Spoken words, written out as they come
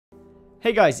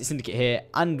Hey guys, it's Syndicate here,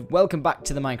 and welcome back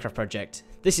to the Minecraft project.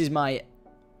 This is my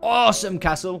awesome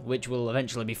castle, which will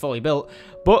eventually be fully built,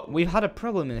 but we've had a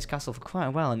problem in this castle for quite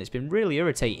a while, and it's been really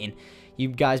irritating. You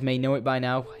guys may know it by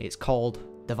now. It's called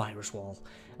the virus wall.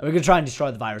 And we're going to try and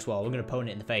destroy the virus wall. We're going to pwn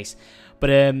it in the face.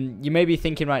 But you may be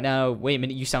thinking right now, wait a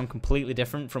minute, you sound completely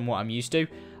different from what I'm used to.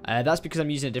 That's because I'm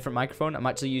using a different microphone. I'm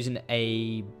actually using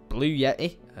a Blue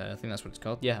Yeti. I think that's what it's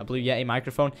called. Yeah, a Blue Yeti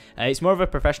microphone. It's more of a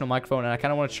professional microphone, and I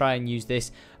kind of want to try and use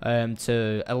this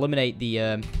to eliminate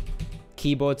the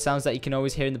keyboard sounds that you can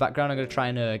always hear in the background. I'm going to try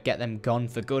and get them gone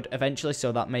for good eventually,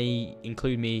 so that may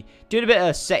include me doing a bit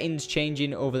of settings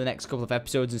changing over the next couple of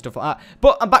episodes and stuff like that.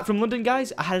 But I'm back from London,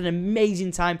 guys. I had an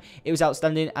amazing time. It was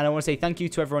outstanding, and I want to say thank you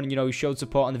to everyone, who showed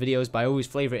support on the videos by always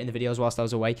favoriting the videos whilst I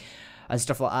was away and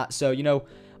stuff like that. So,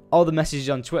 all the messages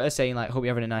on Twitter saying, like, hope you're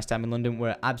having a nice time in London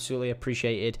were absolutely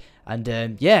appreciated.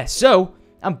 And, yeah, so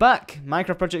I'm back.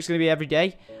 Minecraft project's going to be every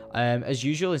day. As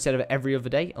usual, instead of every other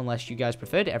day, unless you guys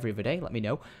preferred it every other day, let me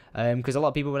know, because a lot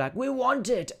of people were like, we want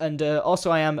it. And also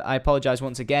I apologize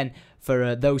once again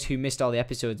for those who missed all the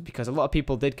episodes, because a lot of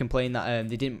people did complain that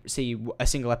they didn't see a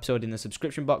single episode in the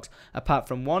subscription box apart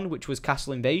from one, which was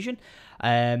Castle Invasion.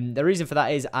 The reason for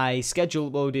that is I schedule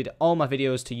loaded all my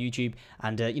videos to YouTube,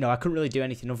 and I couldn't really do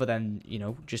anything other than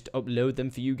just upload them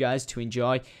for you guys to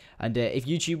enjoy. And if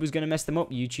YouTube was going to mess them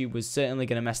up, YouTube was certainly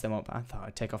going to mess them up. I thought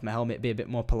I'd take off my helmet, be a bit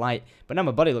more polite, but now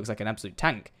my body looks like an absolute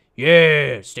tank.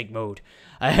 Yeah, stick mode.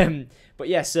 But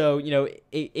yeah, so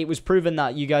it was proven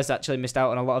that you guys actually missed out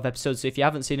on a lot of episodes. So if you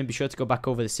haven't seen them, be sure to go back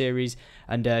over the series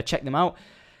and check them out.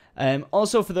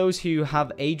 Also, for those who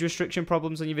have age restriction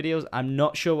problems on your videos, I'm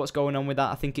not sure what's going on with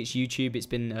that. I think it's YouTube. It's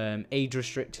been age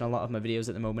restricting a lot of my videos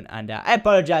at the moment, and I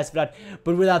apologize for that.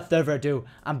 But without further ado,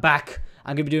 I'm back.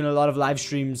 I'm going to be doing a lot of live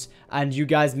streams, and you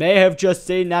guys may have just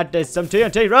seen that there's some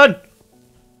TNT. Run!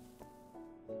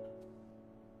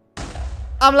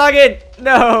 I'm lagging!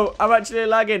 No, I'm actually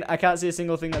lagging. I can't see a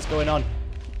single thing that's going on.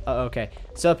 Oh, okay.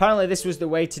 So apparently this was the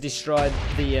way to destroy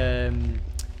the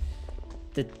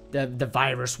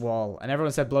virus wall, and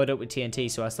everyone said blow it up with TNT,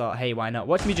 so I thought, hey, why not?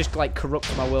 Watch me just like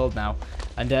corrupt my world now.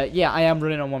 And yeah, I am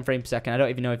running on 1 frame per second. I don't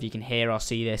even know if you can hear or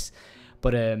see this,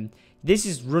 but this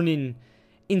is running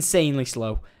insanely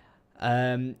slow.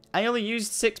 I only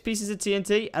used 6 pieces of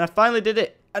TNT, and I finally did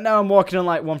it, and now I'm walking on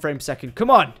like 1 frame per second.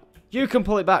 Come on, you can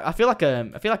pull it back. I feel like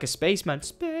a spaceman.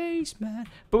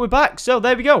 But we're back, so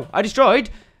there we go. I destroyed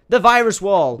the virus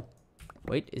wall.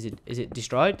 Wait, is it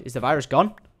destroyed? Is the virus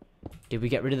gone? Did we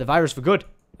get rid of the virus for good?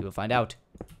 We will find out.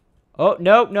 Oh,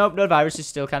 no, the virus is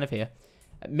still kind of here.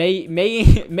 I meant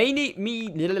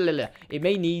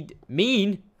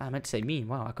to say mean.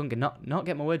 Wow, I couldn't not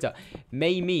get my words out.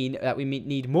 May mean that we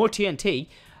need more TNT,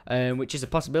 which is a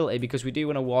possibility, because we do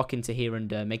want to walk into here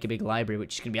and make a big library,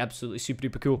 which is going to be absolutely super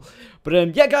duper cool.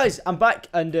 But yeah, guys, I'm back,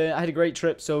 and I had a great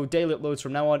trip. So daily uploads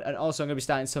from now on, and also I'm going to be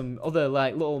starting some other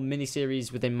like little mini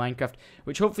series within Minecraft,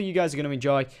 which hopefully you guys are going to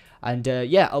enjoy. And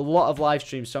yeah, a lot of live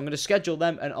streams, so I'm going to schedule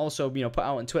them and also put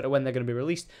out on Twitter when they're going to be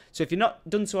released. So if you're not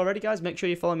done so already, guys, make sure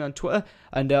you follow me on Twitter,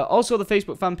 and also the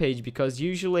Facebook fan page, because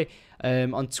usually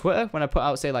on Twitter, when I put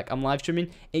out, say, like, I'm live streaming,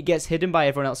 it gets hidden by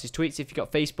everyone else's tweets. If you've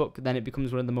got Facebook, then it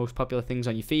becomes one of the most popular things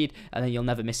on your feed, and then you'll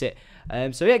never miss it.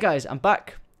 So yeah, guys, I'm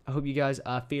back. I hope you guys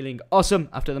are feeling awesome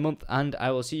after the month, and I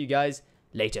will see you guys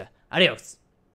later. Adios.